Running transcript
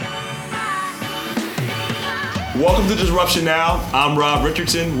Welcome to Disruption Now. I'm Rob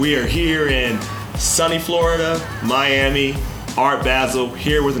Richardson. We are here in sunny Florida, Miami, Art Basel,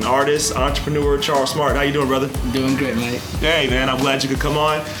 here with an artist, entrepreneur, Charles Smart. How you doing, brother? Doing good, mate. Hey, man, I'm glad you could come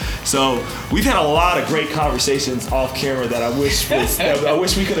on. So we've had a lot of great conversations off camera that I wish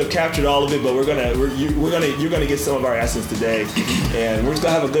we could have captured all of it, but you're gonna get some of our essence today, and we're just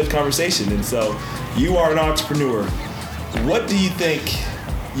gonna have a good conversation. And so, you are an entrepreneur. What do you think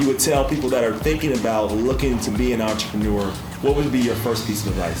you would tell people that are thinking about looking to be an entrepreneur? What would be your first piece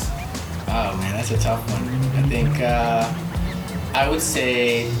of advice? Oh man, that's a tough one. I think I would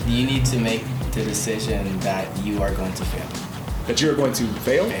say you need to make the decision that you are going to fail. That you're going to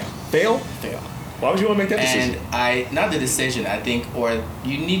fail? Fail. Why would you want to make that decision? And not the decision, I think, or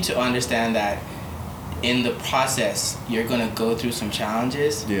you need to understand that in the process, you're going to go through some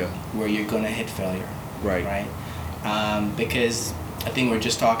challenges where you're going to hit failure. Right. Because I think we were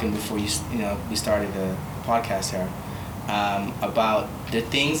just talking before we started the podcast here about the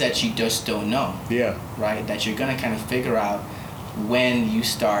things that you just don't know. Yeah. Right. That you're gonna kind of figure out when you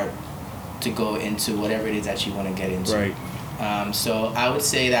start to go into whatever it is that you want to get into. Right. So I would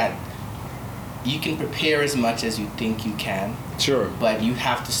say that you can prepare as much as you think you can. Sure. But you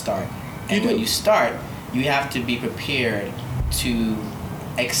have to start. And when you start, you have to be prepared to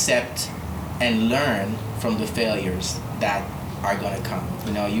accept and learn from the failures that are going to come.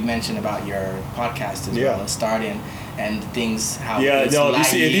 You mentioned about your podcast as well, starting and things how if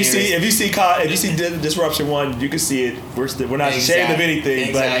you see Disruption 1, you can see it. We're not ashamed of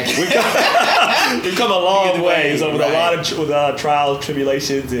anything, but we've come a long way. So with a lot of trials,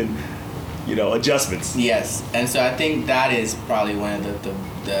 tribulations, and adjustments. Yes, and so I think that is probably one of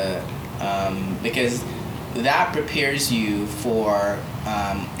the because that prepares you for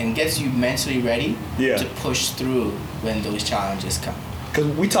and gets you mentally ready to push through when those challenges come. Because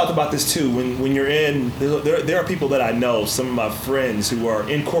we talked about this too. When you're in, there are people that I know, some of my friends who are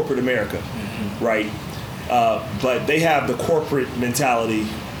in corporate America, right? But they have the corporate mentality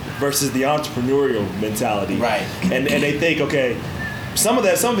versus the entrepreneurial mentality, right? And they think, okay, some of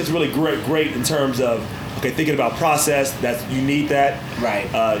it's really great in terms of thinking about process, you need that. Right.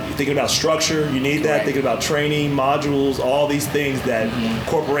 Thinking about structure, you need that. Thinking about training, modules, all these things that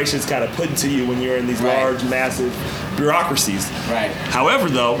corporations kind of put into you when you're in these large, massive bureaucracies. Right. However,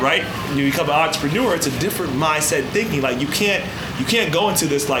 though, right, when you become an entrepreneur, it's a different mindset thinking. Like you can't go into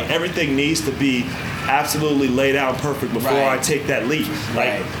this like everything needs to be absolutely laid out perfect before I take that leap.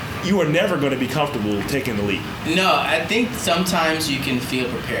 Like you are never going to be comfortable taking the leap. No, I think sometimes you can feel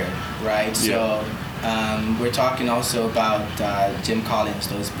prepared, right? So. We're talking also about Jim Collins,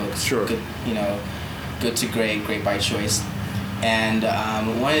 those books. Sure. Good to Great by Choice. And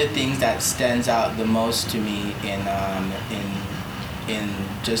one of the things that stands out the most to me in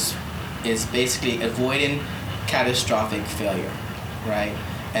just is basically avoiding catastrophic failure, right?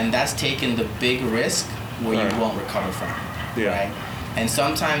 And that's taking the big risk where you won't recover from, right? And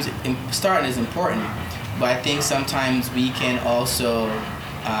sometimes starting is important, but I think sometimes we can also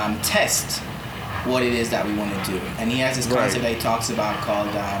test what it is that we want to do. And he has this concept that he talks about called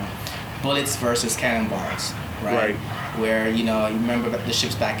bullets versus cannonballs, right? Where, you remember the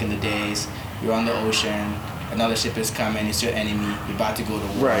ships back in the days, you're on the ocean, another ship is coming, it's your enemy, you're about to go to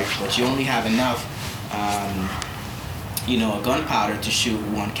war, but you only have enough, gunpowder to shoot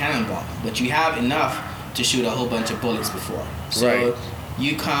one cannonball, but you have enough to shoot a whole bunch of bullets before. So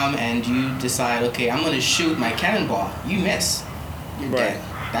you come and you decide, okay, I'm going to shoot my cannonball, you miss, you're dead.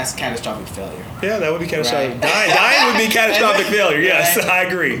 That's catastrophic failure. Yeah, that would be catastrophic. Right? Dying would be catastrophic failure. Yes, I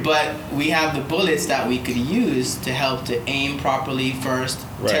agree. But we have the bullets that we could use to help to aim properly first,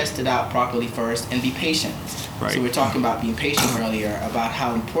 test it out properly first, and be patient. Right. So we're talking about being patient earlier, about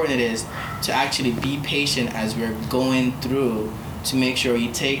how important it is to actually be patient as we're going through to make sure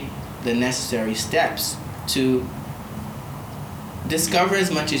you take the necessary steps to discover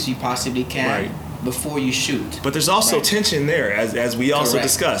as much as you possibly can. Before you shoot. But there's also tension there, as we also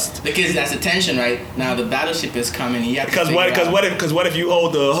discussed. Because that's the tension, right? Now the battleship is coming. You have because what if you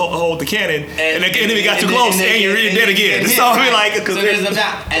hold the cannon and the enemy got too close and you're dead again? So I mean, like, so there's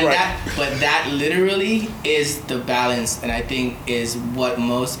that literally is the balance, and I think is what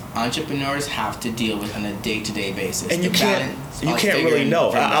most entrepreneurs have to deal with on a day-to-day basis. And you can't really know.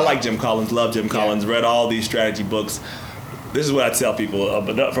 I like Jim Collins. Love Jim Collins. Read all these strategy books. This is what I tell people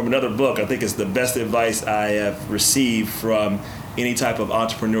from another book. I think it's the best advice I have received from any type of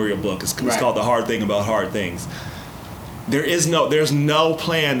entrepreneurial book. It's called The Hard Thing About Hard Things. There's no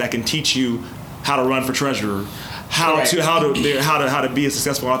plan that can teach you how to run for treasurer, how to be a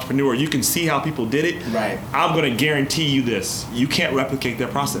successful entrepreneur. You can see how people did it. Right. I'm going to guarantee you this: you can't replicate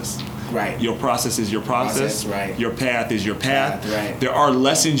that process. Right. Your process is your process. Right. Your path is your path. Right. There are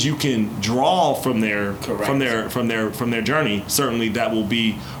lessons you can draw from their Correct. from their journey. Certainly, that will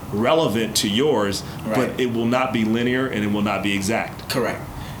be relevant to yours, Right. but it will not be linear and it will not be exact. Correct.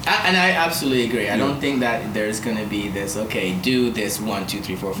 And I absolutely agree. I don't think that there's going to be this, okay, do this 1, 2,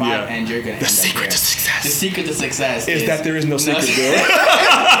 3, 4, 5, Yeah. and you're going to end up secret here. to success. The secret to success Is that there is no secret, Bill.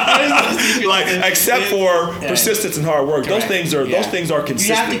 There is no secret. Like, except for Yeah. persistence and hard work. Correct. Those things are Yeah. consistent.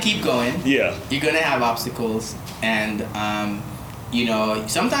 You have to keep going. Yeah. You're going to have obstacles. And, you know,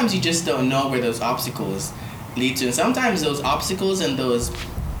 sometimes you just don't know where those obstacles lead to. And sometimes those obstacles and those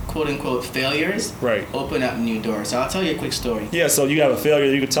quote-unquote failures Right. open up new doors. So I'll tell you a quick story. Yeah, so you have a failure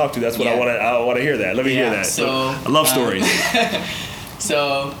you can talk to. That's what Yeah. I want to hear that. Let me hear that. So I love stories.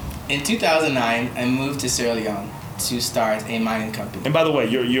 So in 2009, I moved to Sierra Leone to start a mining company. And by the way,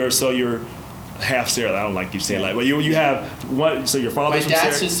 you're half Sierra. I don't like you saying like, but you have what? So your father's My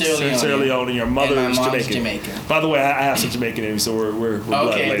dad's from Sierra Leone, and your mother and my is mom's Jamaican. Jamaican. By the way, I have some Jamaican in me, so we're blood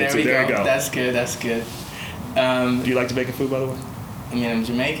Okay, related. there So we there go. you go. That's good. That's good. Do you like Jamaican food, by the way? I mean, I'm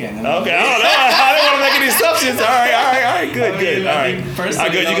Jamaican. Okay, I didn't want to make any assumptions. All right, good, all right. Personally,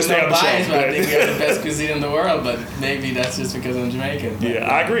 Good, you can stay on the show. biased, but I think we Good. have the best cuisine in the world, but maybe that's just because I'm Jamaican. But,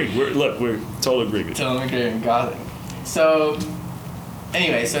 Yeah, I agree. We're total agreement. Totally agree. Got it. So,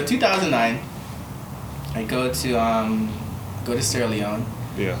 anyway, so 2009, I go to Sierra Leone,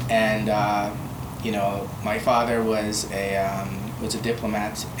 Yeah. and you know, my father was a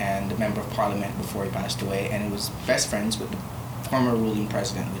diplomat and a member of parliament before he passed away, and he was best friends with the former ruling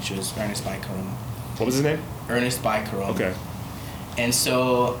president, which was Ernest Bai Koroma. What was his name? Ernest Bai Koroma. Okay. And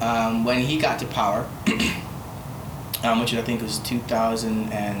so when he got to power, which I think was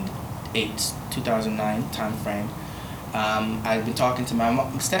 2008, 2009 time frame, I've been talking to my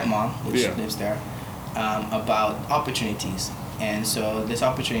stepmom, which Yeah. lives there, about opportunities. And so this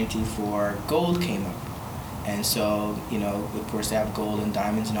opportunity for gold came up. And so, you know, of course they have gold and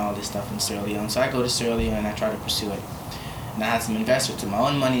diamonds and all this stuff in Sierra Leone. So I go to Sierra Leone and I try to pursue it. And I had some investors, took my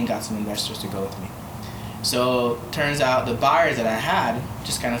own money and got some investors to go with me. So turns out the buyers that I had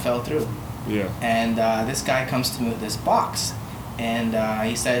just kind of fell through. Yeah. And this guy comes to me with this box, and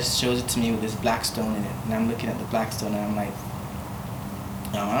he shows it to me with this black stone in it. And I'm looking at the black stone, and I'm like,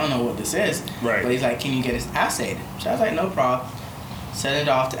 I don't know what this is. Right. But he's like, can you get it assayed? So I was like, no problem. Send it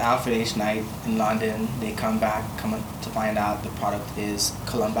off to Alfred H. Knight in London. They come to find out the product is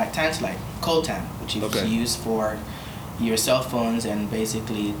columbite tantalite, coltan, which is used for your cell phones and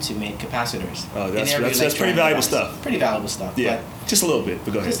basically to make capacitors. Oh, that's pretty valuable stuff. Pretty valuable stuff. Yeah, but just a little bit,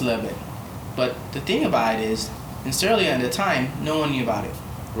 but go ahead. just a little bit. But the thing about it is, in Sierra Leone at the time, no one knew about it.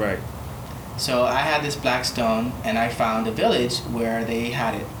 Right. So I had this black stone, and I found a village where they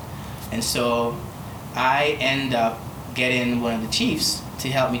had it. And so I end up getting one of the chiefs to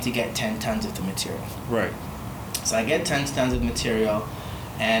help me to get 10 tons of the material. Right. So I get 10 tons of material,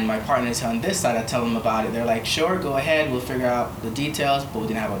 and my partners on this side, I tell them about it. They're like, sure, go ahead, we'll figure out the details, but we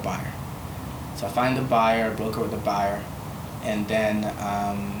didn't have a buyer. So I find the buyer, broker with the buyer, and then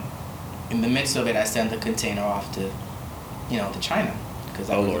in the midst of it, I send the container off to China, because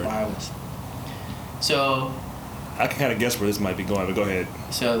that's where the buyer was. So I can kind of guess where this might be going, but go ahead.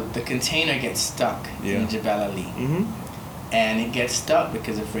 So the container gets stuck in Jebel Ali. Mm-hmm. And it gets stuck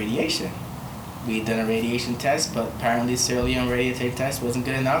because of radiation. We'd done a radiation test, but apparently Sierra Leone radiation test wasn't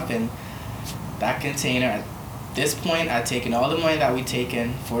good enough, and that container, at this point, I'd taken all the money that we'd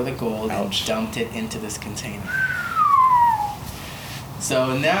taken for the gold and dumped it into this container.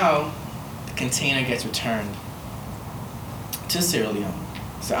 So now the container gets returned to Sierra Leone.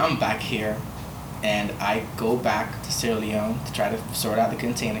 So I'm back here, and I go back to Sierra Leone to try to sort out the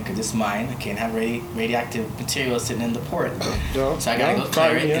container because it's mine. I can't have radioactive material sitting in the port. So I gotta go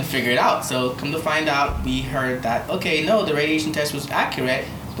clear it and figure it out. So come to find out, we heard that, okay, no, the radiation test was accurate.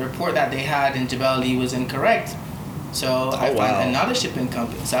 The report that they had in Jebel Ali was incorrect. So I find another shipping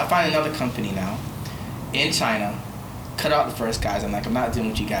company. So I find another company now in China. Cut out the first guys. I'm like, I'm not dealing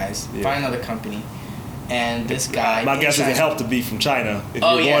with you guys. Yeah. Find another company. And this guy. My guess is it helped to be from China. If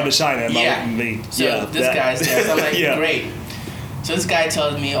you're going to China, So this guy's there. So I'm like, great. So this guy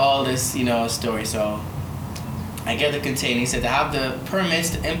tells me all this, story. So I get the container. He said to have the permits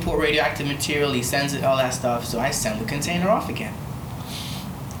to import radioactive material. He sends it, all that stuff. So I send the container off again.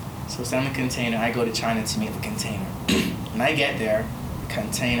 So send the container. I go to China to meet the container. When I get there, the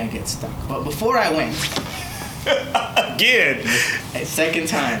container gets stuck. But before I went. Again. Second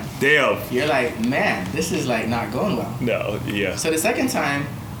time. Damn. You're like, man, this is like not going well. No, yeah. So the second time,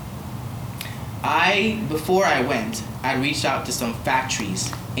 before I went, I reached out to some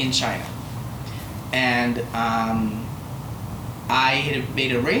factories in China. And I I had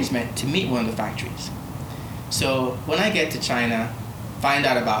made an arrangement to meet one of the factories. So when I get to China, find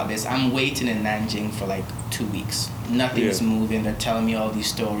out about this, I'm waiting in Nanjing for like 2 weeks. Nothing's moving. They're telling me all these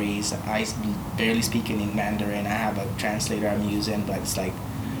stories. I barely speak any Mandarin. I have a translator I'm using, but it's like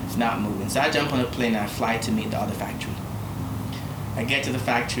not moving. So I jump on a plane and I fly to meet the other factory. I get to the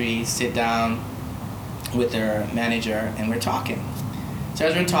factory, sit down with their manager, and we're talking. So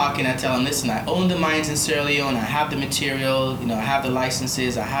as we're talking, I tell him, listen, I own the mines in Sierra Leone. I have the material, I have the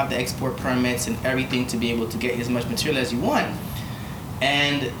licenses, I have the export permits and everything to be able to get as much material as you want.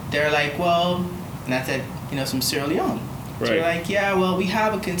 And they're like, well, and I said, from Sierra Leone. Right. So they're like, yeah, well, we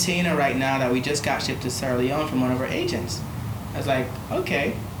have a container right now that we just got shipped to Sierra Leone from one of our agents. I was like,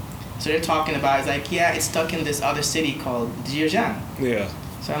 okay. So they're talking about, it's like, yeah, it's stuck in this other city called Zhejiang. Yeah.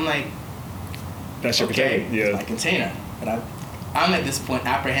 So I'm like, that's your container. Yeah. It's my container. But I'm at this point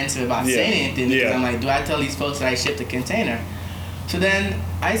apprehensive about saying anything because I'm like, do I tell these folks that I shipped a container? So then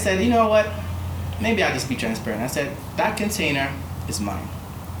I said, you know what? Maybe I'll just be transparent. I said, that container is mine.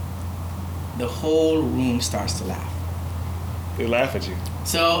 The whole room starts to laugh. They laugh at you.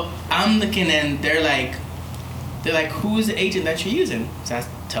 So I'm looking and they're like, who's the agent that you're using? So I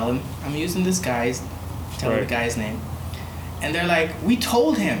tell them I'm using this guy's, tell them the guy's name. And they're like, we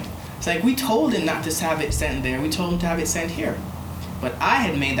told him. It's like, we told him not to have it sent there. We told him to have it sent here. But I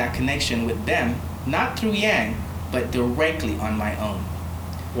had made that connection with them, not through Yang, but directly on my own.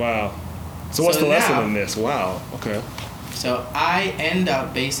 Wow. So what's the lesson in this? Wow. Okay. So I end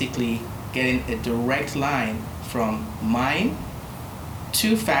up basically getting a direct line from mine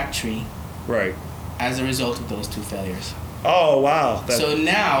to factory. Right. As a result of those 2 failures. Oh, wow. So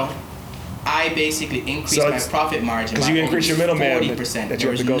now I basically increased my profit margin because you increase your middleman 40%.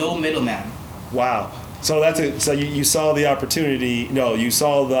 There was no middleman. Wow. So that's it. So you saw the opportunity. No, you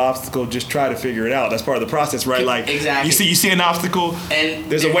saw the obstacle. Just try to figure it out. That's part of the process, right? Like exactly. You see an obstacle, and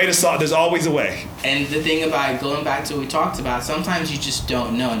there's a way to solve. There's always a way. And the thing about going back to what we talked about, sometimes you just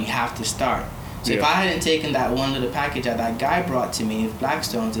don't know, and you have to start. So if I hadn't taken that one little package that guy brought to me,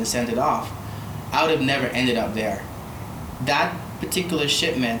 Blackstones, and sent it off, I would have never ended up there. That particular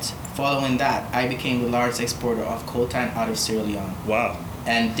shipment, following that, I became the largest exporter of coltan out of Sierra Leone. Wow.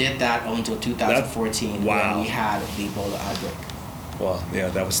 And did that until 2014 when we had the Ebola outbreak. Well, yeah,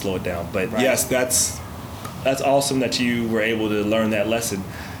 that would slow it down. But yes, that's awesome that you were able to learn that lesson.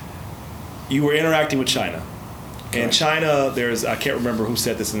 You were interacting with China. Correct. And China, I can't remember who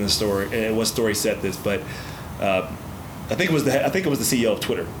said this in the story, and what story said this, but I think it was the CEO of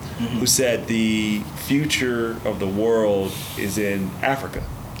Twitter who said the future of the world is in Africa.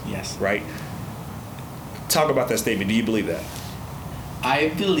 Yes. Right? Talk about that statement. Do you believe that? I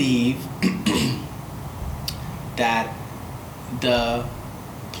believe that the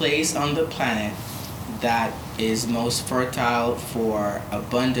place on the planet that is most fertile for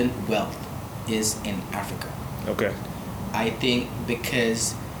abundant wealth is in Africa. Okay. I think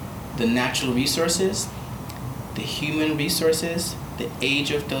because the natural resources, the human resources, the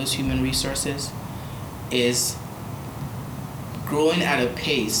age of those human resources is growing at a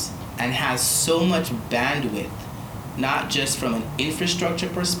pace and has so much bandwidth, not just from an infrastructure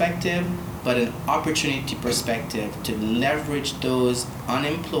perspective, but an opportunity perspective to leverage those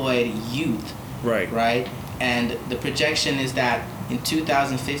unemployed youth. Right? And the projection is that in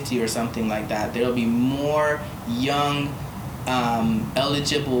 2050 or something like that, there will be more young,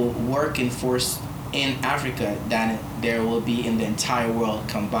 eligible working force in Africa than there will be in the entire world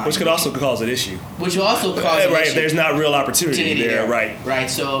combined. Which could also cause an issue. Which will also cause an issue. There's not real opportunity there. Right.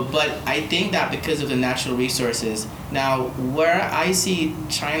 So, but I think that because of the natural resources, now where I see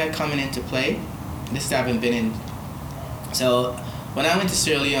China coming into play, this haven't been in. So when I went to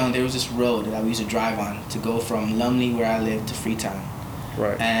Sierra Leone, there was this road that we used to drive on to go from Lumley, where I live, to Freetown.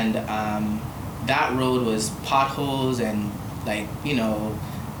 Right. And that road was potholes and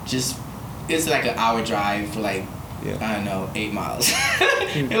just. It's like an hour drive for I don't know, 8 miles.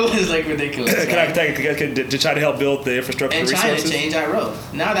 It was ridiculous. To try to help build the infrastructure and resources? And trying to change that road.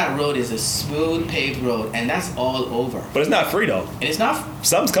 Now that road is a smooth paved road, and that's all over. But it's not free though. And it's not.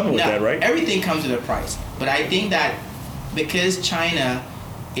 Something's coming with that, right? Everything comes with a price. But I think that because China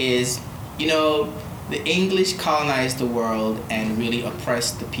is, the English colonized the world and really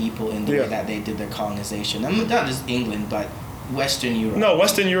oppressed the people in the way that they did their colonization. Not just England, but Western Europe. No,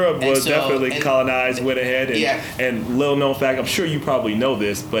 Western Europe was definitely colonized, went ahead, and little known fact, I'm sure you probably know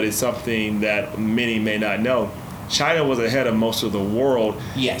this, but it's something that many may not know. China was ahead of most of the world,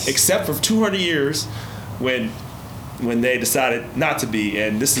 except for 200 years when they decided not to be,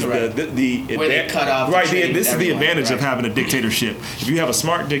 and this is where they cut off this is the advantage of having a dictatorship. If you have a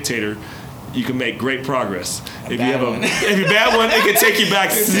smart dictator, you can make great progress. If you're a bad one, it can take you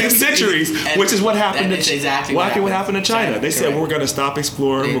back centuries, which is what happened to exactly what happened to China. They said we're going to stop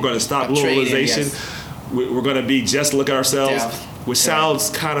exploring, we're going to stop globalization, we're going to be just look at ourselves, which sounds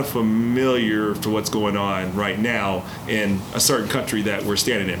kind of familiar to what's going on right now in a certain country that we're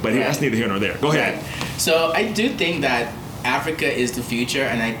standing in. But that's neither here nor there. Go ahead. So I do think that Africa is the future,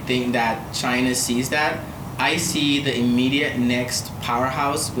 and I think that China sees that. I see the immediate next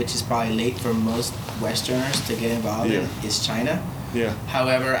powerhouse, which is probably late for most Westerners to get involved in, is China. Yeah.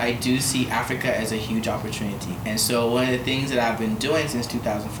 However, I do see Africa as a huge opportunity. And so one of the things that I've been doing since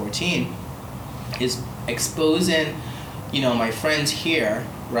 2014 is exposing, my friends here,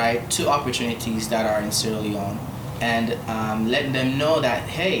 right, to opportunities that are in Sierra Leone, and letting them know that,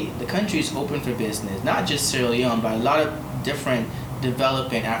 hey, the country is open for business, not just Sierra Leone, but a lot of different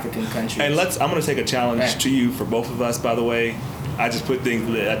developing African countries. And I'm going to take a challenge to you for both of us, by the way. I just put things,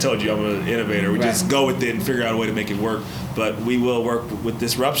 I told you I'm an innovator. We just go with it and figure out a way to make it work. But we will work with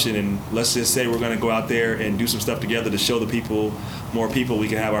disruption, and let's just say we're going to go out there and do some stuff together to show the people, more people, we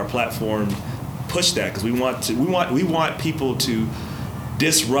can have our platform push that, because we want people to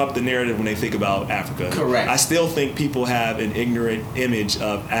disrupt the narrative when they think about Africa. Correct. I still think people have an ignorant image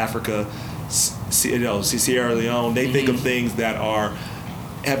of Africa. Sierra Leone, they think of things that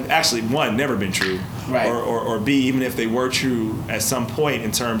have actually, one, never been true, right, or B, even if they were true at some point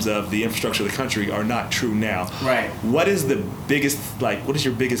in terms of the infrastructure of the country, are not true now. Right. What is your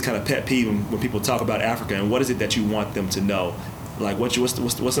biggest kind of pet peeve when people talk about Africa, and what is it that you want them to know? Like, what's some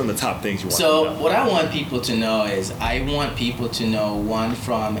of the top things you want them to know? So what I want people to know is, I want people to know, one,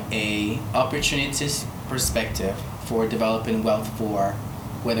 from a opportunist perspective for developing wealth for,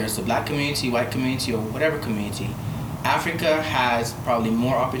 whether it's the black community, white community, or whatever community, Africa has probably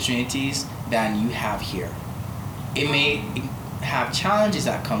more opportunities than you have here. It may have challenges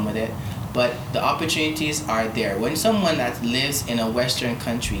that come with it, but the opportunities are there. When someone that lives in a Western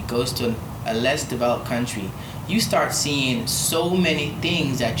country goes to a less developed country, you start seeing so many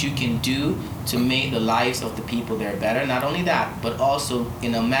things that you can do to make the lives of the people there better. Not only that, but also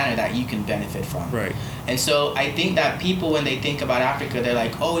in a manner that you can benefit from. Right. And so I think that people, when they think about Africa, they're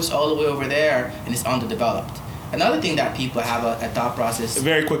like, oh, it's all the way over there and it's underdeveloped. Another thing that people have a thought process.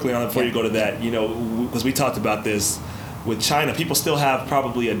 Very quickly on it before you go to that, because we talked about this with China, people still have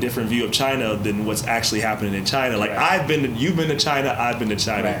probably a different view of China than what's actually happening in China. Like, you've been to China, I've been to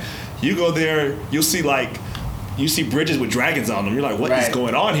China. Right. You go there, you'll see you see bridges with dragons on them. You're like, what is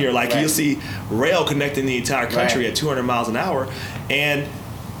going on here? Like, you'll see rail connecting the entire country at 200 miles an hour, and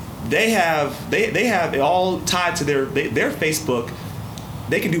they have it all tied to their Facebook.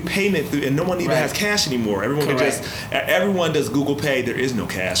 They can do payment through, and no one even has cash anymore. Everyone does Google Pay. There is no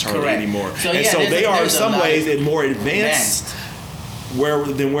cash hardly anymore. So, they are in some ways more advanced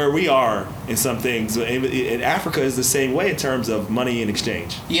than where we are in some things. And Africa is the same way in terms of money and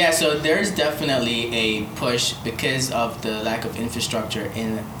exchange. Yeah, so there's definitely a push because of the lack of infrastructure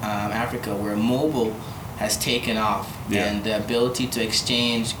in Africa, where mobile has taken off, and the ability to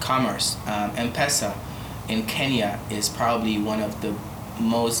exchange commerce. M-Pesa in Kenya is probably one of the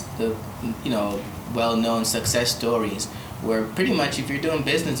most well-known success stories, where pretty much if you're doing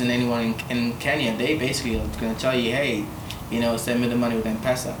business in anyone in Kenya, they basically are going to tell you, hey, send me the money with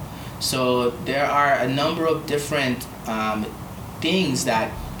M-Pesa. So there are a number of different things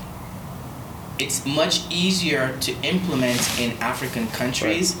that it's much easier to implement in African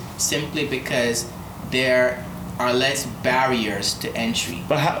countries, simply because there are less barriers to entry.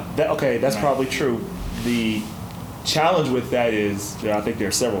 But that's probably true. The challenge with that is, I think there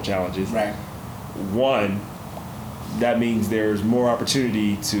are several challenges. Right. One, that means there's more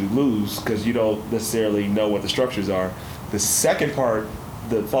opportunity to lose because you don't necessarily know what the structures are. The second part,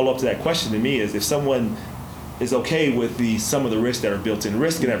 the follow-up to that question to me is, if someone is okay with some of the risks that are built in,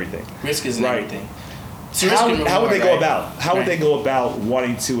 risk and everything. Risk is everything. So how would they go about? How would they go about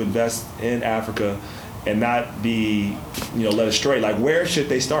wanting to invest in Africa and not be, led astray? Like, where should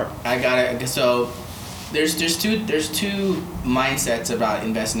they start? So there's two mindsets about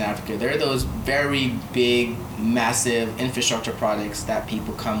investing in Africa. There are those very big, massive infrastructure projects that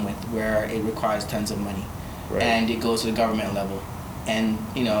people come with, where it requires tons of money, and it goes to the government level. And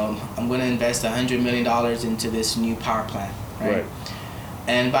I'm going to invest $100 million into this new power plant, right?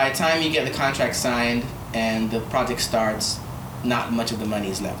 And by the time you get the contract signed and the project starts, not much of the money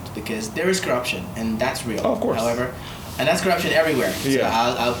is left, because there is corruption, and that's real. Oh, of course. However, and that's corruption everywhere. So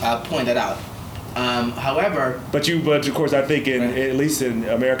I'll point that out. However, but of course, I think at least in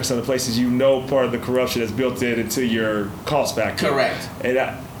America, some of the places, part of the corruption is built into your cost factor. Correct. And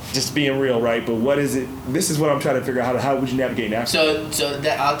just being real, right? But what is it? This is what I'm trying to figure out. How would you navigate Africa? So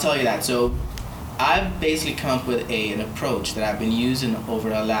that I'll tell you that. So I've basically come up with an approach that I've been using over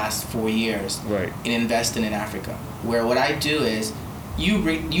the last 4 years Right. in investing in Africa. Where what I do is you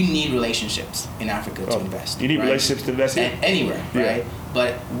need relationships in Africa to invest. You need right? relationships to invest in? Anywhere, Yeah. right?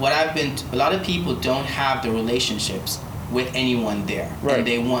 But a lot of people don't have the relationships with anyone there, Right. and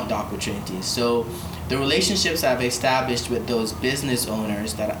they want the opportunities. So the relationships I've established with those business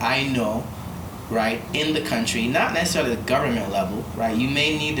owners that I know, right, in the country, not necessarily the government level, right? You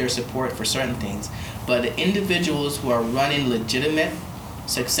may need their support for certain things, but the individuals who are running legitimate,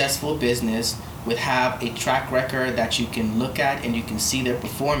 successful business have a track record that you can look at and you can see their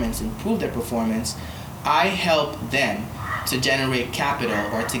performance, improve their performance. I help them to generate capital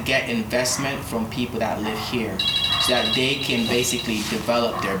or to get investment from people that live here so that they can basically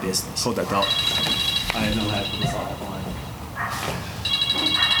develop their business. Hold that thought. I didn't know how to put this offline.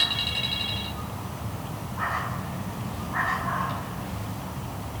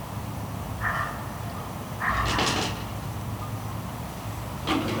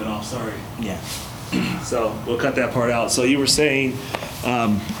 Sorry. Yeah. So we'll cut that part out. So you were saying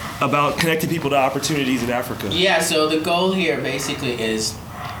about connecting people to opportunities in Africa. Yeah, so the goal here basically is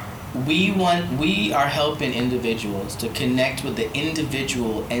we are helping individuals to connect with the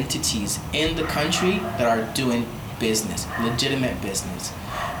individual entities in the country that are doing business, legitimate business.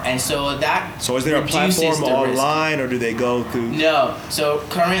 And so that So is there a reduces platform the risk. online, or do they go through? No. So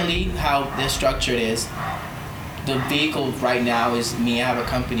currently how this structured is, the vehicle right now is me. I have a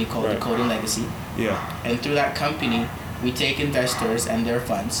company called Right. Decoding Legacy. Yeah. And through that company, we take investors and their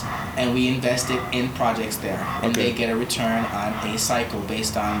funds and we invest it in projects there. And Okay. they get a return on a cycle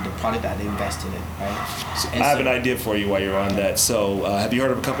based on the product that they invested in, right? I have an idea for you while you're on that. So have you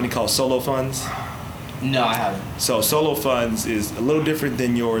heard of a company called Solo Funds? No, I haven't. So Solo Funds is a little different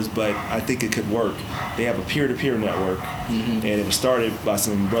than yours, but I think it could work. They have a peer-to-peer network, and it was started by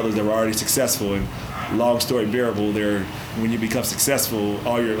some brothers that were already successful. And long story bearable, when you become successful,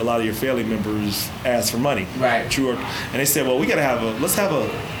 a lot of your family members ask for money. Right. True. And they said, well, we gotta let's have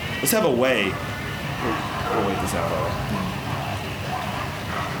a way. We'll wait this out. All right.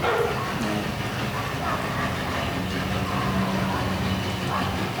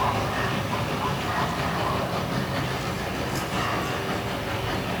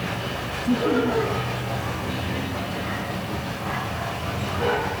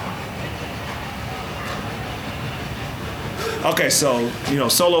 Okay, so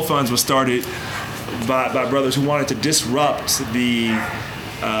Solo Funds was started by brothers who wanted to disrupt the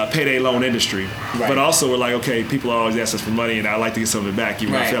payday loan industry, Right. but also were like, okay, people always ask us for money, and I like to get some of it back. I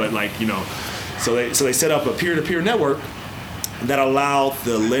Right. feel it so they set up a peer-to-peer network that allowed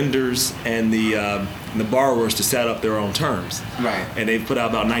the lenders and the borrowers to set up their own terms. Right. And they've put out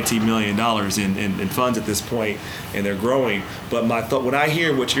about $19 million in funds at this point, and they're growing. But my thought, when I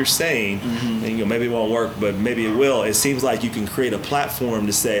hear what you're saying, and maybe it won't work, but maybe it will, it seems like you can create a platform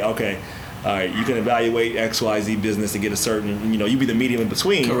to say, okay, all right, you can evaluate XYZ business to get a certain, you be the medium in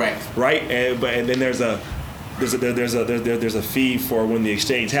between. Correct. Right? And then there's a fee for when the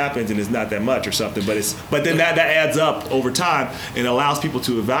exchange happens, and it's not that much or something, but then that adds up over time and allows people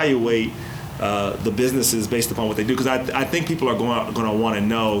to evaluate the businesses based upon what they do. Because I think people are going to want to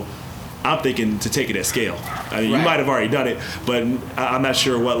know. I'm thinking to take it at scale. I mean, Right. You might have already done it, but I'm not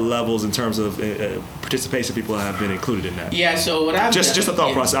sure what levels in terms of participation people have been included in that. Yeah, so what I've Just done, a thought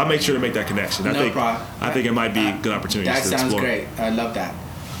yeah. process. I'll make sure to make that connection. No problem. I think it might be a good opportunity to That explore. sounds great. I love that.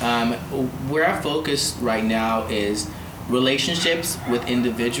 Where I focus right now is relationships with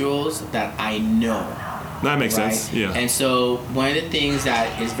individuals that I know. That makes Right? sense. Yeah. And so one of the things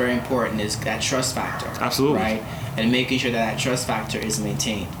that is very important is that trust factor. Absolutely. Right? And making sure that trust factor is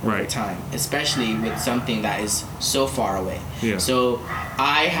maintained over Right. time, especially with something that is so far away. Yeah. So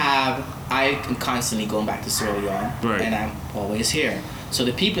I am constantly going back to Sierra Leone, Right. and I'm always here. So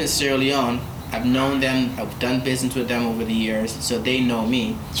the people in Sierra Leone, I've known them, I've done business with them over the years, so they know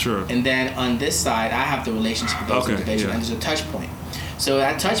me. Sure. And then on this side, I have the relationship with those Okay, individuals, yeah. and there's a touch point. So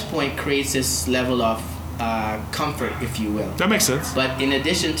that touch point creates this level of comfort, if you will. That makes sense. But in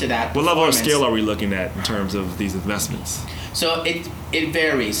addition to that, What level of performance- scale are we looking at in terms of these investments? So it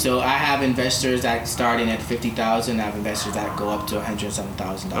varies. So I have investors that starting at 50,000. I have investors that go up to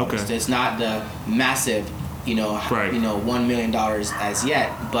 $107,000. Okay. It's not the massive, Right. $1 million as yet.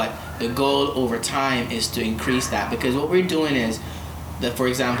 But the goal over time is to increase that, because what we're doing is that, for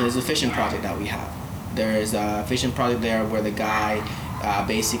example, there's a fishing project that we have. There is a fishing project there where the guy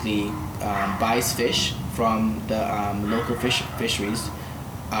basically buys fish from the local fisheries,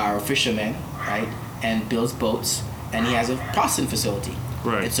 or fishermen, right, and builds boats, and he has a processing facility.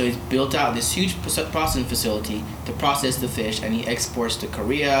 Right. And so he's built out this huge processing facility to process the fish, and he exports to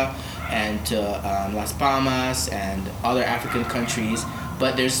Korea and to Las Palmas and other African countries.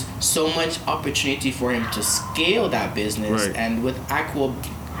 But there's so much opportunity for him to scale that business, right. and with aqua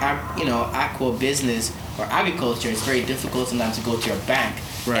business or agriculture, it's very difficult sometimes to go to your bank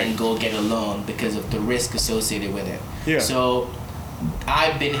right. and go get a loan because of the risk associated with it. Yeah. So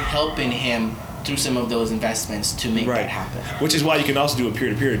I've been helping him through some of those investments to make right. that happen. Which is why you can also do a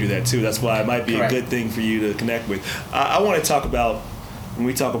peer-to-peer to do that too. That's why it might be Correct. a good thing for you to connect with. I want to talk about, when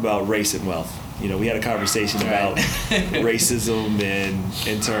we talk about race and wealth, you know, we had a conversation about racism and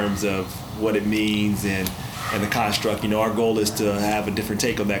in terms of what it means and the construct. You know, our goal is to have a different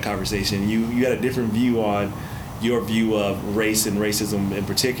take on that conversation. You had a different view on your view of race and racism, and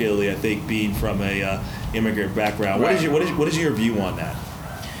particularly, I think, being from a immigrant background. Right. What is your view on that?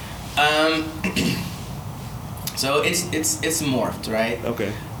 So it's morphed, right?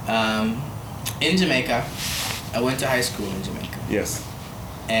 Okay. In Jamaica, I went to high school in Jamaica. Yes.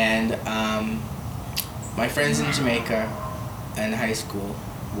 And my friends in Jamaica and high school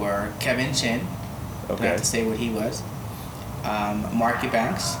were Kevin Chin. Okay. I have to say what he was. Marky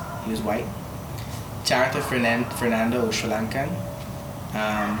Banks, he was white. Charita Fernando, Sri Lankan.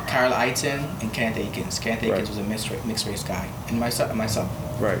 Carol Eiton and Kenneth Akins. Kenneth Akins was a mixed race guy. And myself.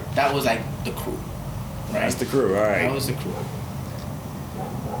 Right. That was like the crew. Right? That's the crew, all right. That was the crew.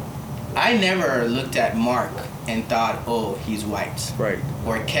 I never looked at Mark and thought, oh, he's white. Right.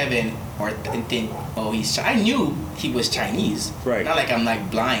 Or Kevin, and think, oh, he's I knew he was Chinese. Right. Not like I'm like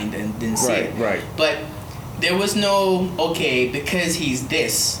blind and didn't see it. Right. But there was no, okay, because he's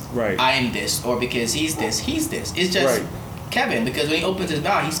this, right. I am this, or because he's this. It's just right. Kevin, because when he opens his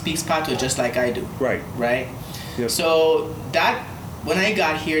mouth, he speaks Patois just like I do. Right. Right? Yep. So that, when I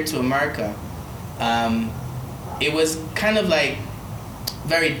got here to America, it was kind of like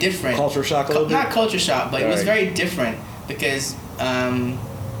very different. Culture shock a little bit? Not culture shock, but All it was right. very different because I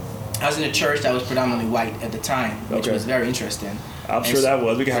was in a church that was predominantly white at the time, which Okay. was very interesting. I'm sure that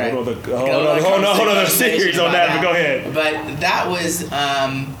was. We can have Right. hold on a series on that, but go ahead. But that was,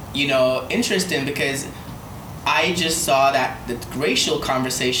 interesting because I just saw that the racial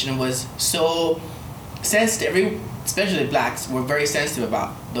conversation was so sensitive. Especially blacks were very sensitive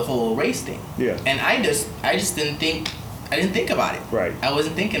about the whole race thing. Yeah. And I just didn't think about it. Right. I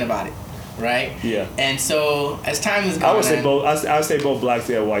wasn't thinking about it. Right. Yeah. And so as time was going, I would say both blacks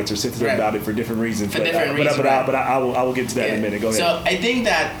and whites are sensitive Right. about it for different reasons. For different reasons, But right. I will get to that in a minute. Go ahead. So I think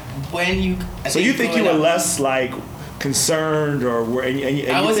that when you, So you think you were less like concerned, or were? And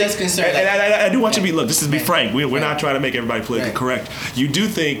I was think, less concerned. And I do want you to be. Look, this is to be Right. frank. We're Right. not trying to make everybody politically Right. correct. You do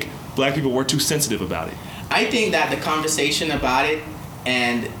think black people were too sensitive about it? I think that the conversation about it,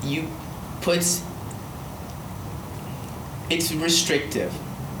 and it's restrictive,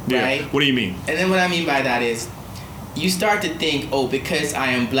 Yeah. right? What do you mean? And then what I mean by that is, you start to think, oh, because I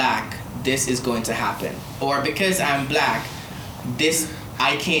am black, this is going to happen, or because I'm black,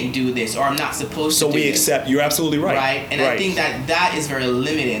 I can't do this, or I'm not supposed to. So do we this. accept. You're absolutely right. Right, and I think that is very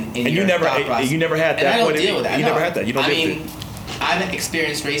limiting in And your you never, thought process. you never had that. And I don't point of deal view. with that. You no. never had that. You don't. I mean, I've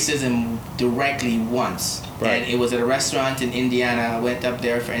experienced racism directly once, Right. and it was at a restaurant in Indiana. I went up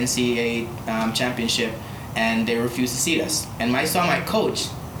there for NCAA championship, and they refused to seat us. And I saw my coach,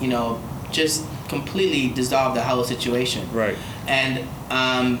 just completely dissolve the whole situation. Right. And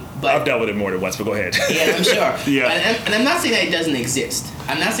but I've dealt with it more than once, but go ahead. yeah, I'm sure. Yeah. And I'm not saying that it doesn't exist.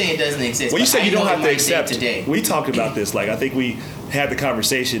 I'm not saying it doesn't exist. Well, you but said I you don't know have in to my accept. day-to-day. We talked about this. Like, I think we had the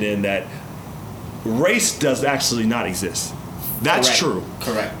conversation in that race does actually not exist. That's Correct. true.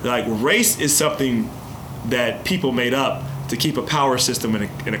 Correct. Like, race is something that people made up to keep a power system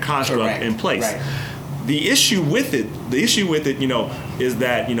and a construct Correct. in place. Right. The issue with it, is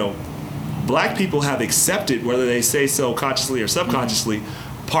that, black people have accepted, whether they say so consciously or subconsciously,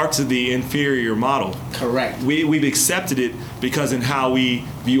 parts of the inferior model. Correct. We've accepted it because in how we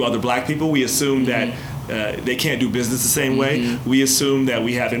view other black people, we assume that they can't do business the same way. We assume that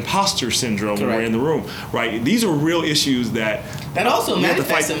we have imposter syndrome when we're Correct. in the room, right? These are real issues that also we have to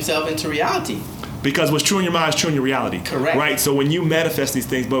manifests fight. themselves into reality. Because what's true in your mind is true in your reality. Correct. Right? So when you manifest these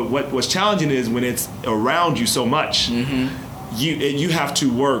things, but what's challenging is when it's around you so much, you have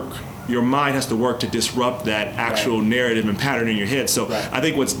to work. Your mind has to work to disrupt that actual Right. narrative and pattern in your head. So Right. I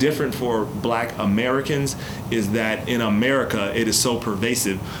think what's different for black Americans is that in America, it is so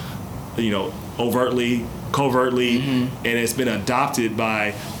pervasive. overtly, covertly, and it's been adopted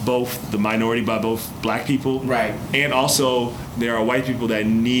by both the minority, by both black people, right, and also there are white people that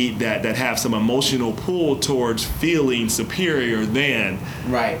need that have some emotional pull towards feeling superior than,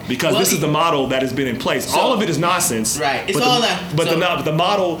 right, because this is the model that has been in place. So, all of it is nonsense, right? It's all that, but the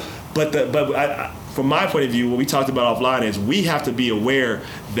model, from my point of view, what we talked about offline is we have to be aware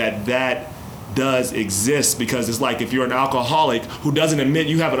that does exist, because it's like if you're an alcoholic who doesn't admit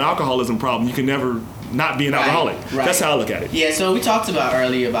you have an alcoholism problem, you can never not be an alcoholic. Right. That's how I look at it. Yeah, so we talked about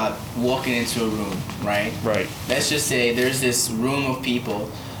earlier about walking into a room, right? Right. Let's just say there's this room of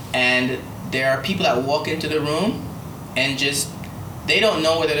people, and there are people that walk into the room and just, they don't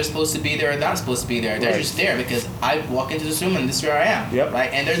know whether they're supposed to be there or not supposed to be there. They're just there because I walk into this room and this is where I am. Yep.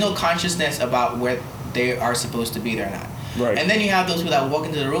 Right? And there's no consciousness about where they are supposed to be there or not. Right. And then you have those people that walk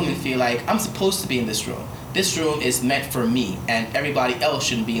into the room and feel like, I'm supposed to be in this room. This room is meant for me, and everybody else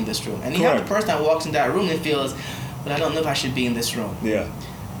shouldn't be in this room. And you have the person that walks in that room and feels, but I don't know if I should be in this room. Yeah.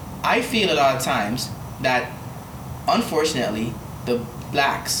 I feel a lot of times that, unfortunately, the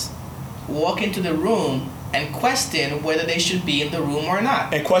blacks walk into the room and question whether they should be in the room or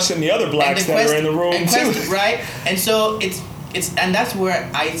not. And question the other blacks that are in the room too. Right? And so it's and that's where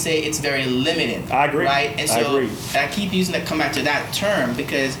I say it's very limited. I agree. Right? And so I agree. I keep using come back to that term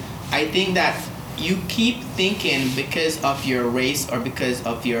because I think that you keep thinking because of your race or because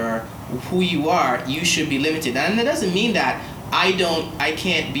of who you are, you should be limited. And that doesn't mean that I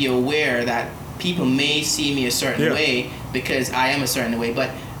can't be aware that people may see me a certain way because I am a certain way.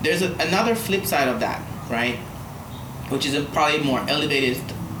 But there's another flip side of that, right? Which is a probably more elevated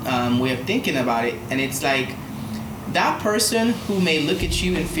way of thinking about it. And it's like, that person who may look at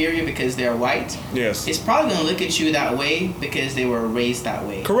you inferior because they're white, is probably going to look at you that way because they were raised that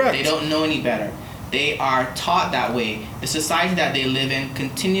way. Correct. They don't know any better. They are taught that way. The society that they live in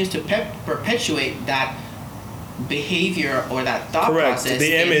continues to perpetuate that behavior or that thought process.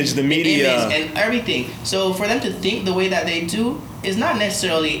 The image, the media. The image and everything. So for them to think the way that they do is not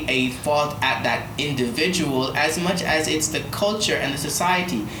necessarily a fault at that individual as much as it's the culture and the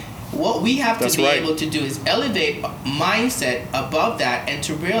society. What we have to be able to do is elevate mindset above that and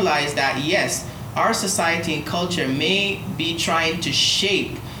to realize that, yes, our society and culture may be trying to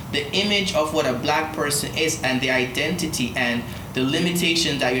shape the image of what a black person is and the identity and the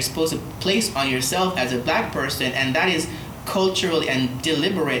limitations that you're supposed to place on yourself as a black person, and that is culturally and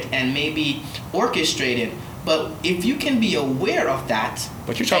deliberate and maybe orchestrated. But if you can be aware of that...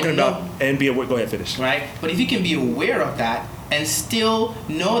 But you're talking about... And be aware... Go ahead, finish. Right? But if you can be aware of that and still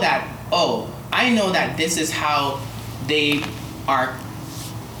know that, oh, I know that this is how they are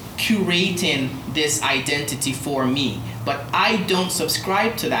curating this identity for me, but I don't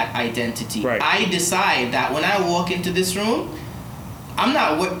subscribe to that identity. Right. I decide that when I walk into this room, I'm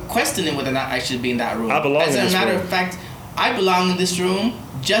not questioning whether or not I should be in that room. I belong in this room. As a matter of fact, I belong in this room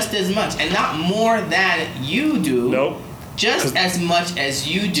just as much, and not more than you do. Nope. Just as much as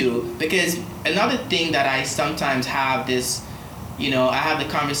you do. Because another thing that I sometimes have this, I have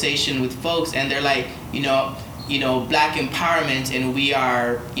the conversation with folks, and they're like, black empowerment, and we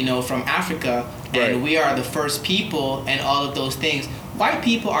are, from Africa, and we are the first people, and all of those things. White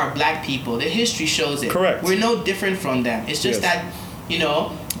people are black people. The history shows it. Correct. We're no different from them. It's just that,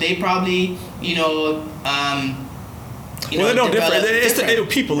 they probably, they're no different.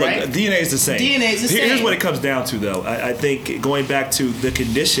 It's people. Right? Look, DNA is the same. DNA is the same. Here's what it comes down to, though. I think going back to the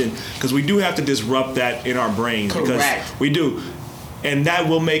condition, because we do have to disrupt that in our brains. Correct. Because we do. And that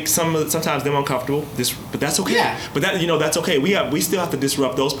will make sometimes them uncomfortable. But that's okay. Yeah. But that's okay. We still have to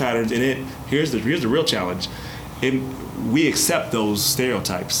disrupt those patterns. And here's the real challenge. We accept those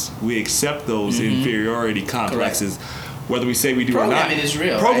stereotypes. We accept those inferiority complexes. Correct. Whether we say we do or not. Programming is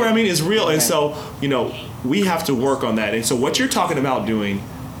real. Programming is real. And so, we have to work on that. And so what you're talking about doing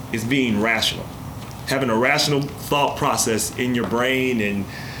is being rational. Having a rational thought process in your brain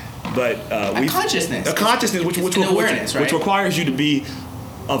but a consciousness. A consciousness which awareness, which requires you to be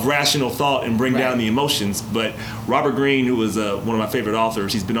of rational thought and bring down the emotions. But Robert Greene, who was one of my favorite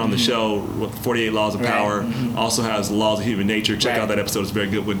authors, he's been on the show, 48 Laws of Power, also has Laws of Human Nature. Check out that episode, it's a very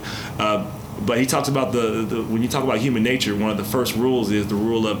good one. But he talks about when you talk about human nature, one of the first rules is the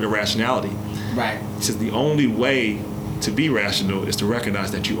rule of irrationality. Right. He says the only way to be rational is to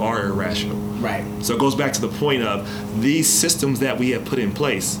recognize that you are irrational. Right. So it goes back to the point of these systems that we have put in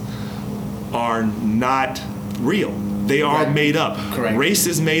place are not real. They are made up. Correct. Race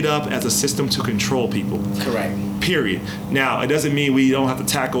is made up as a system to control people. Correct. Period. Now, it doesn't mean we don't have to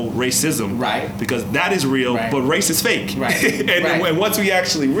tackle racism. Right. Because that is real, but race is fake. Right. And once we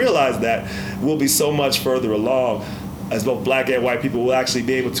actually realize that, we'll be so much further along. as both black and white people, will actually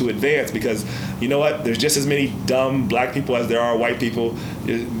be able to advance, because you know what? There's just as many dumb black people as there are white people.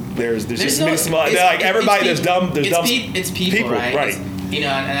 There's just as many small. Like everybody, there's dumb. It's people, right? Right.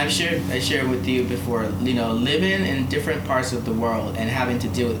 And I shared with you before. Living in different parts of the world and having to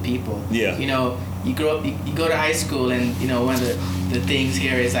deal with people. Yeah. You grow up. You go to high school, and one of the things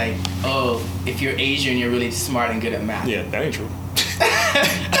here is like, oh, if you're Asian, you're really smart and good at math. Yeah, that ain't true.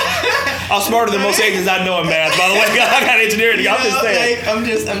 I'm smarter than most Asians I know in math. By the way, I got engineering. I'm just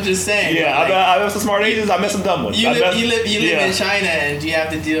saying. I'm just saying. Yeah, I met some smart Asians. I met some dumb ones. You live in China, and you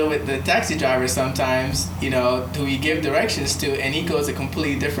have to deal with the taxi driver sometimes. Who you give directions to, and he goes a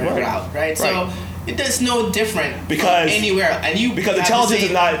completely different route, right? So it's no different because anywhere, because intelligence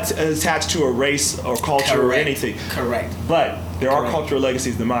is not attached to a race or culture or anything. Correct. But there are cultural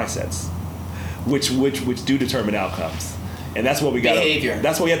legacies and mindsets, which do determine outcomes. And that's what we got.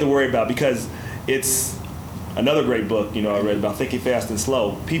 That's what we have to worry about, because it's another great book. I read about Thinking Fast and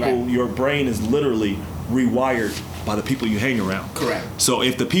Slow. People, your brain is literally rewired by the people you hang around. Correct. So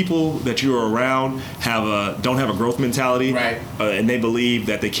if the people that you're around don't have a growth mentality, and they believe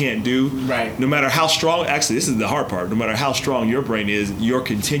that they can't do, no matter how strong. Actually, this is the hard part. No matter how strong your brain is, your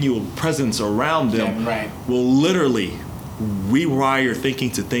continual presence around them will literally rewire your thinking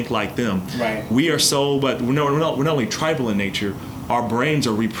to think like them. Right. We are but we're not only tribal in nature, our brains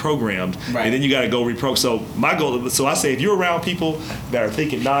are reprogrammed. Right. And then you got to go reprogram. So my goal, I say, if you're around people that are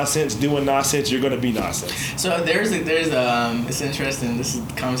thinking nonsense, doing nonsense, you're going to be nonsense. So it's interesting. This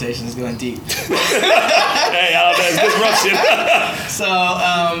conversation is going deep. Hey, that's disruption. So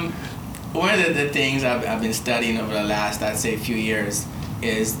one of the things I've been studying over the last, I'd say, few years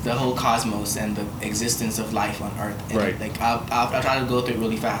is the whole cosmos and the existence of life on Earth. And I'll try to go through it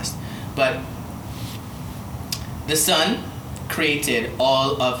really fast. But the sun created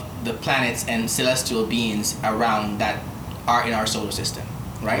all of the planets and celestial beings around that are in our solar system,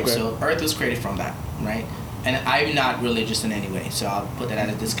 right? Okay. So Earth was created from that, right? And I'm not religious in any way, so I'll put that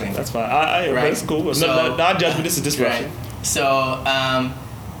as a disclaimer. That's fine. That's cool. So, not judgment. This is discussion. Right. So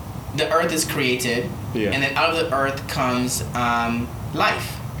the Earth is created, and then out of the Earth comes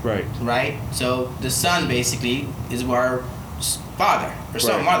life. Right. So the sun basically is our father or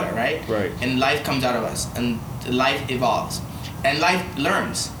some mother, right? And life comes out of us, and life evolves, and life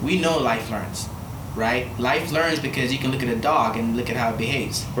learns. We know life learns, right? Life learns because you can look at a dog and look at how it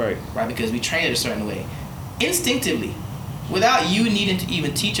behaves, right? Because we train it a certain way, instinctively, without you needing to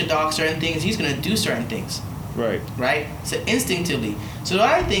even teach a dog certain things. He's gonna do certain things, right? So instinctively. So a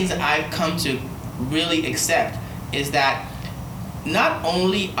lot of things that I've come to really accept is that not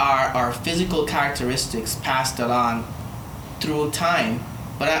only are our physical characteristics passed along through time,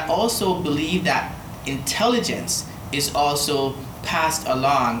 but I also believe that intelligence is also passed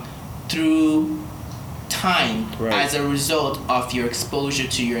along through time as a result of your exposure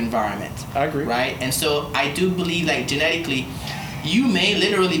to your environment. I agree. Right? And so I do believe, like, genetically, you may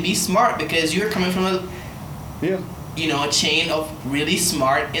literally be smart because you're coming from a chain of really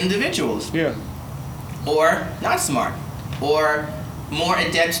smart individuals. Yeah. Or not smart. Or more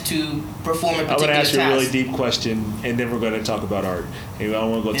adept to perform a particular task. I'm going to ask you a really deep question, and then we're going to talk about art. I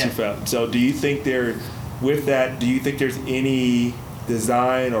don't want to go too fast. So do you think there's any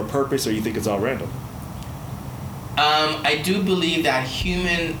design or purpose, or you think it's all random? I do believe that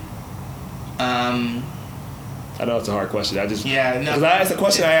human... I know it's a hard question. Because it's a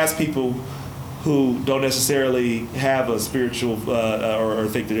question I ask people who don't necessarily have a spiritual or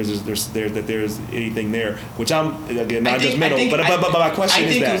think that there's anything there, which I'm again not judgmental. But my question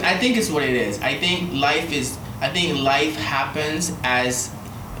is that I think it's what it is. I think life happens as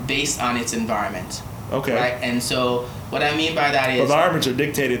based on its environment. Okay. Right, and so what I mean by that is environments are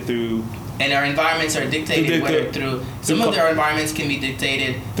dictated through. And our environments are dictated through some of their environments can be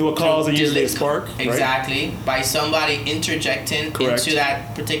dictated through a cause and usually a spark. Exactly, by somebody interjecting into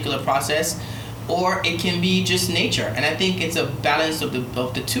that particular process. Or it can be just nature, and I think it's a balance of the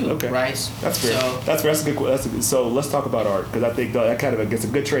two, right? That's fair. That's good. So let's talk about art, because I think that kind of gets a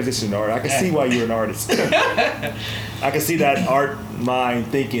good transition to art. I can see why you're an artist. I can see that art mind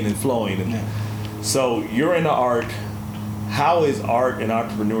thinking and flowing. So you're into art. How is art and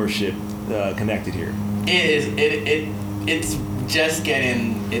entrepreneurship connected here? It's just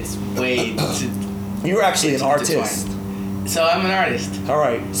getting its way to. You're actually an artist. So I'm an artist. All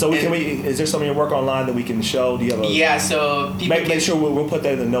right. So is there some of your work online that we can show? Do you have a? Yeah. So make sure we'll put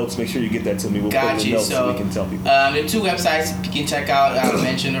that in the notes. Make sure you get that to me. We'll put it in the notes so we can tell people. There are 2 websites you can check out. I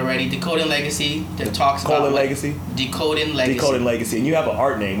mentioned already. Decoding Legacy that talks about Legacy. Decoding Legacy. Decoding Legacy. And you have an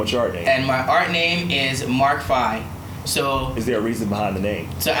art name. What's your art name? And my art name is Mark Phi. So is there a reason behind the name?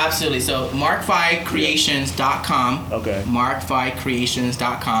 So absolutely. So markfycreations.com. Okay.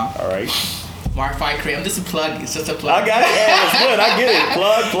 Markfycreations.com. All right. I'm just a plug. It's just a plug. I got it. Yeah, that's good. I get it.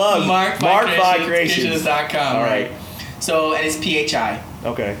 Plug. Markfycreations.com. All right. So, and it's PHI.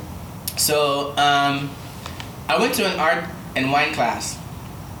 Okay. So, I went to an art and wine class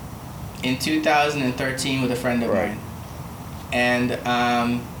in 2013 with a friend of mine. And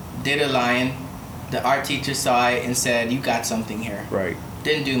did a line. The art teacher saw it and said, "You got something here." Right.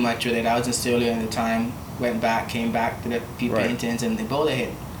 Didn't do much with it. I was in Australia at the time. Came back, did a few paintings, and Ebola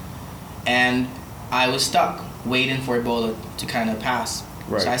hit. And I was stuck waiting for Ebola to kind of pass.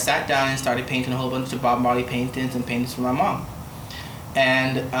 Right. So I sat down and started painting a whole bunch of Bob Marley paintings and paintings for my mom.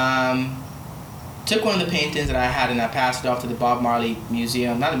 And took one of the paintings that I had and I passed it off to the Bob Marley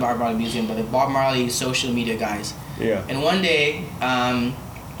Museum. Not the Bob Marley Museum, but the Bob Marley social media guys. Yeah. And one day, it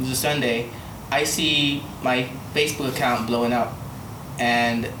was a Sunday, I see my Facebook account blowing up.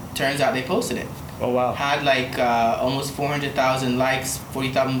 And turns out they posted it. Oh, wow. Had like almost 400,000 likes,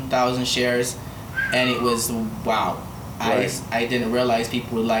 40,000 shares, and it was wow. Right. I didn't realize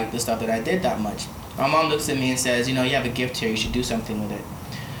people would like the stuff that I did that much. My mom looks at me and says, you have a gift here, you should do something with it.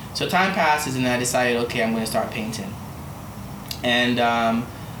 So time passes and I decided, okay, I'm going to start painting. And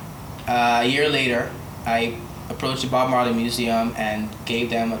a year later, I approached the Bob Marley Museum and gave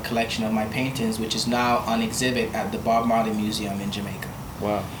them a collection of my paintings, which is now on exhibit at the Bob Marley Museum in Jamaica.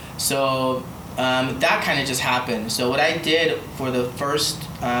 Wow. So that kind of just happened. So what I did for the first,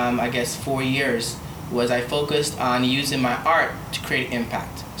 4 years was I focused on using my art to create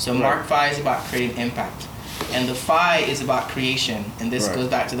impact. So Mark Phi is about creating impact. And the Phi is about creation. And this goes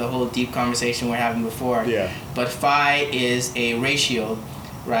back to the whole deep conversation we were having before. Yeah. But Phi is a ratio,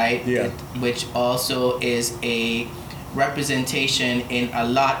 right? Yeah. Which also is a representation in a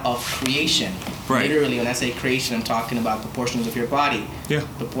lot of creation. Right. Literally, when I say creation, I'm talking about proportions of your body,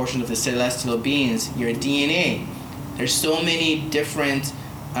 proportions of the celestial beings, your DNA. There's so many different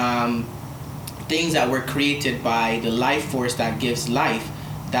things that were created by the life force that gives life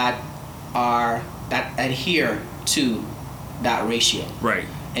that adhere to that ratio. Right.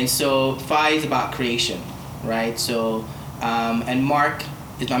 And so Phi is about creation, right? So and Mark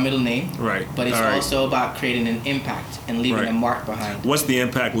is my middle name, right? But it's also about creating an impact and leaving a mark behind. What's the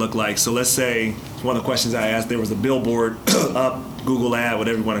impact look like? So let's say one of the questions I asked, there was a billboard up, Google ad,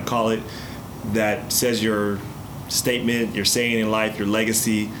 whatever you want to call it, that says your statement, your saying in life, your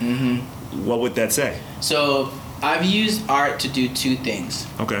legacy. Mm-hmm. What would that say? So I've used art to do two things.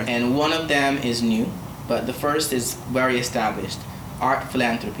 Okay. And one of them is new, but the first is very established. Art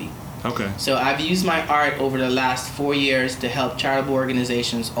philanthropy. Okay. So I've used my art over the last 4 years to help charitable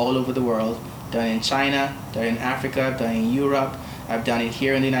organizations all over the world. Done in China, done in Africa, done in Europe. I've done it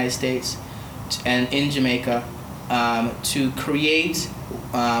here in the United States and in Jamaica to create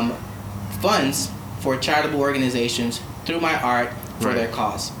funds for charitable organizations through my art for their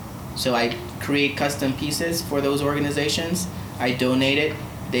cause. So I create custom pieces for those organizations. I donate it.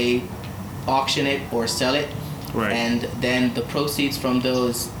 They auction it or sell it. Right. And then the proceeds from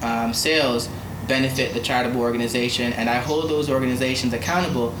those sales benefit the charitable organization, and I hold those organizations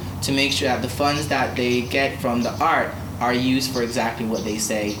accountable to make sure that the funds that they get from the art are used for exactly what they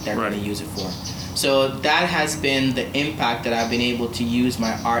say they're going to use it for. So that has been the impact that I've been able to use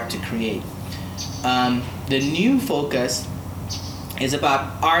my art to create. The new focus is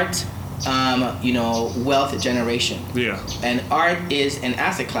about art, wealth generation. Yeah. And art is an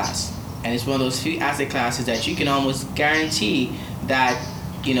asset class. And it's one of those few asset classes that you can almost guarantee that,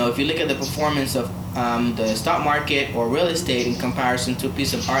 if you look at the performance of the stock market or real estate in comparison to a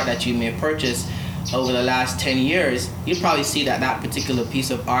piece of art that you may purchase over the last 10 years, you'll probably see that that particular piece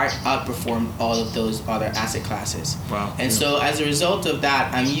of art outperformed all of those other asset classes. Wow. And so as a result of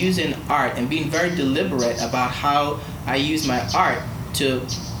that, I'm using art and being very deliberate about how I use my art to,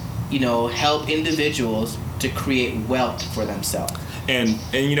 help individuals to create wealth for themselves. And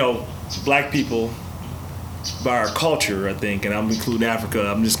Black people, by our culture, I think, and I'm including Africa,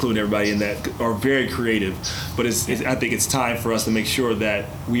 I'm just including everybody in that, are very creative. But I think it's time for us to make sure that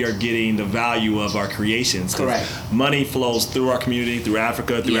we are getting the value of our creations. Correct. Money flows through our community, through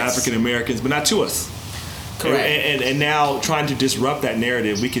Africa, through African Americans, but not to us. Correct. And now trying to disrupt that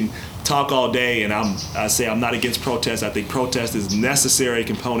narrative, we can talk all day, and I say I'm not against protest. I think protest is a necessary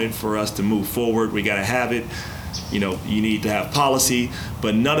component for us to move forward. We got to have it. You need to have policy,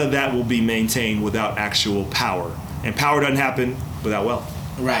 but none of that will be maintained without actual power. And power doesn't happen without wealth.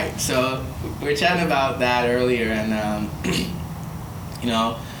 Right. So we were chatting about that earlier, and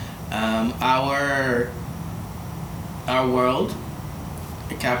our world,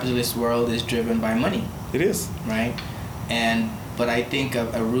 the capitalist world, is driven by money. It is. Right. But I think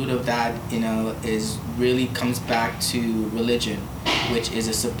a root of that, is really comes back to religion, which is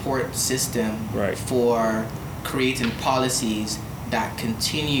a support system for creating policies that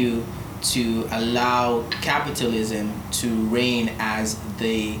continue to allow capitalism to reign as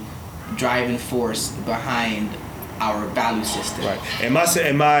the driving force behind our value system. Right.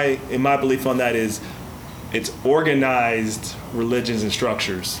 And my belief on that is it's organized religions and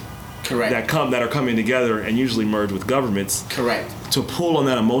structures. Correct. That are coming together and usually merge with governments. Correct. To pull on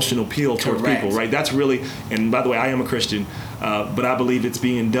that emotional appeal towards people, right? That's really, and by the way, I am a Christian, but I believe it's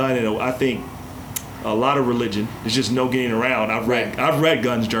being done, and I think a lot of religion. There's just no getting around. I've read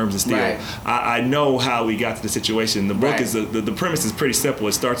Guns, Germs, and Steel. Right. I know how we got to the situation. The book is the premise is pretty simple.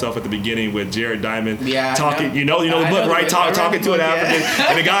 It starts off at the beginning with Jared Diamond talking. You know the book, right? Talking to an African,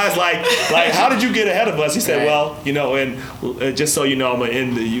 and the guy's like, how did you get ahead of us? He said, well, and just so you know, I'm gonna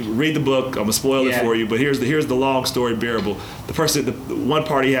end. You read the book. I'm gonna spoil it for you, but here's the long story bearable. The one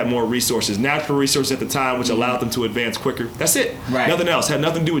party had more resources, natural resources at the time, which allowed them to advance quicker. That's it. Right. Nothing else. Had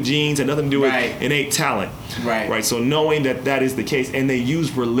nothing to do with genes. Had nothing to do with innate talent. Right. So knowing that is the case, and they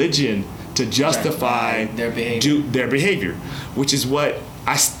use religion to justify their behavior, which is what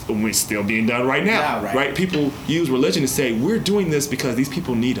we're still being done right now. Right. People use religion to say we're doing this because these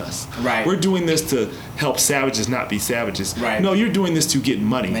people need us. Right. We're doing this to help savages not be savages. Right. No, you're doing this to get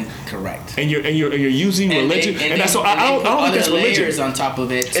money. Correct. And you're using religion, and that's so I don't think it's religion. Layers on top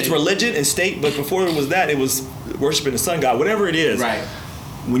of it. It's religion and state, but before it was that, it was worshiping the sun god, whatever it is. Right.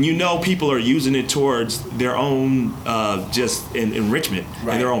 When people are using it towards their own just enrichment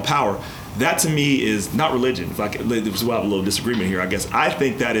and their own power, that to me is not religion. If I could, this is why I have a little disagreement here, I guess. I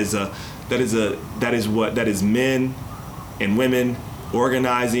think that is men and women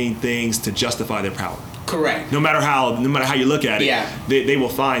organizing things to justify their power. Correct. No matter how you look at it, they will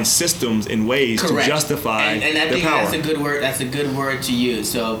find systems and ways to justify and I think power. That's a good word. That's a good word to use.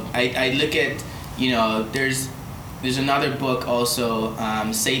 So I look at there's another book also,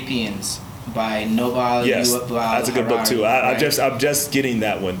 Sapiens by Noval. Yes, Yuval that's a good book too. I'm just getting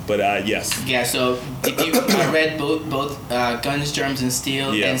that one, but yes. Yeah. So I read both Guns, Germs, and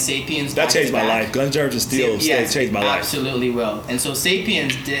Steel and Sapiens. That changed my life. Guns, Germs, and Steel changed my life. Absolutely will. And so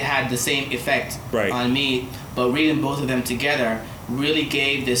Sapiens had the same effect on me, but reading both of them together really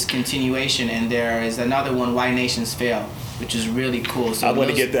gave this continuation. And there is another one, Why Nations Fail, which is really cool. So I want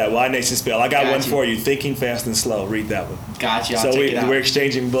to get that. Why Nations Fail. I got one for you. Thinking Fast and Slow. Read that one. Gotcha. So we're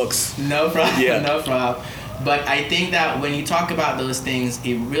exchanging books. No problem. Yeah. No problem. But I think that when you talk about those things,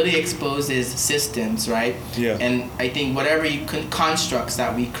 it really exposes systems, right? Yeah. And I think whatever constructs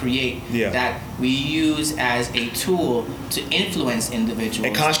that we create, that we use as a tool to influence individuals.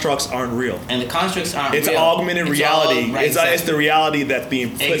 And constructs aren't real. And the constructs aren't real. It's augmented reality. It's the reality that's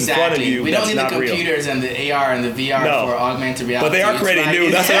being put in front of you. We don't need the computers and the AR and the VR for augmented reality. But they are creating new.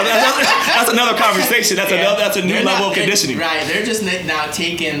 That's another conversation. That's a new level of conditioning. Right. They're just now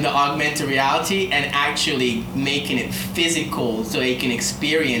taking the augmented reality and actually making it physical so you can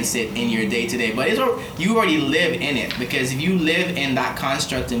experience it in your day-to-day. But you already live in it, because if you live in that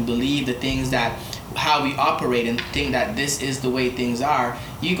construct and believe the things that how we operate and think that this is the way things are,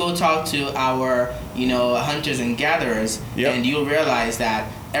 you go talk to our hunters and gatherers, and you'll realize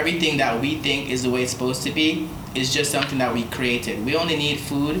that everything that we think is the way it's supposed to be is just something that we created. We only need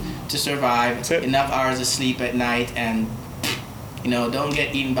food to survive, enough hours of sleep at night, and don't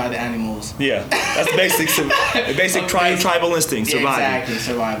get eaten by the animals. Yeah, that's basic tribal instinct, survival. Exactly,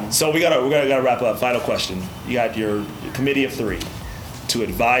 survival. So we gotta wrap up. Final question. You got your committee of 3 to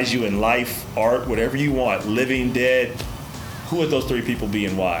advise you in life, art, whatever you want, living, dead. Who would those 3 people be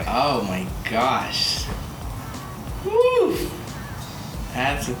and why? Oh my gosh. Woo!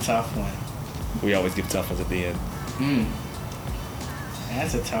 That's a tough one. We always give tough ones at the end.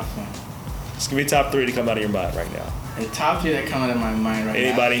 That's a tough one. Just give me top 3 to come out of your mind right now. The top 3 that come out of my mind right now.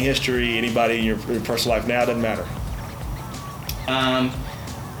 Anybody in history, anybody in your personal life now, doesn't matter.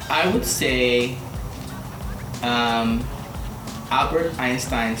 I would say Albert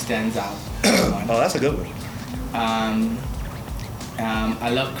Einstein stands out. Oh, that's a good one. I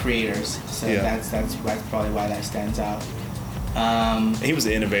love creators, so that's probably why that stands out. He was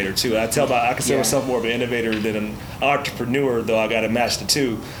an innovator too. I consider myself more of an innovator than an entrepreneur, though I got to match the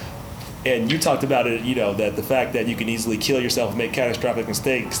two. And you talked about it, that the fact that you can easily kill yourself and make catastrophic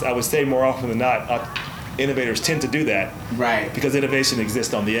mistakes. I would say more often than not, innovators tend to do that. Right. Because innovation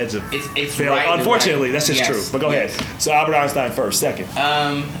exists on the edge of failure. Right, unfortunately, that's just true. But go ahead. So Albert Einstein first, second.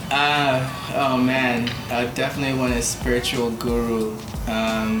 Oh man, definitely one is spiritual guru.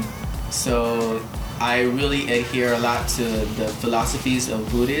 So I really adhere a lot to the philosophies of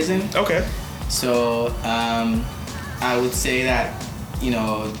Buddhism. Okay. So I would say that,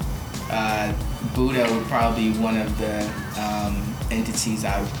 Buddha would probably be one of the entities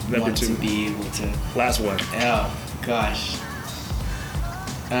I would want to be able to. Last one. Oh gosh.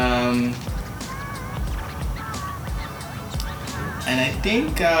 And I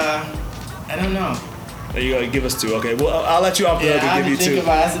think I don't know. You gotta give us two. Okay, well, I'll let you off the hook and give you two.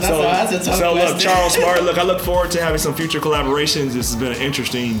 That's a tough so look, question. Charles Smart, look, I look forward to having some future collaborations. This has been an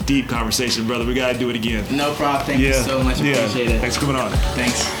interesting, deep conversation, brother. We gotta do it again. No problem. Thank you so much. Appreciate it. Thanks for coming on.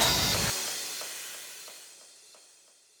 Thanks.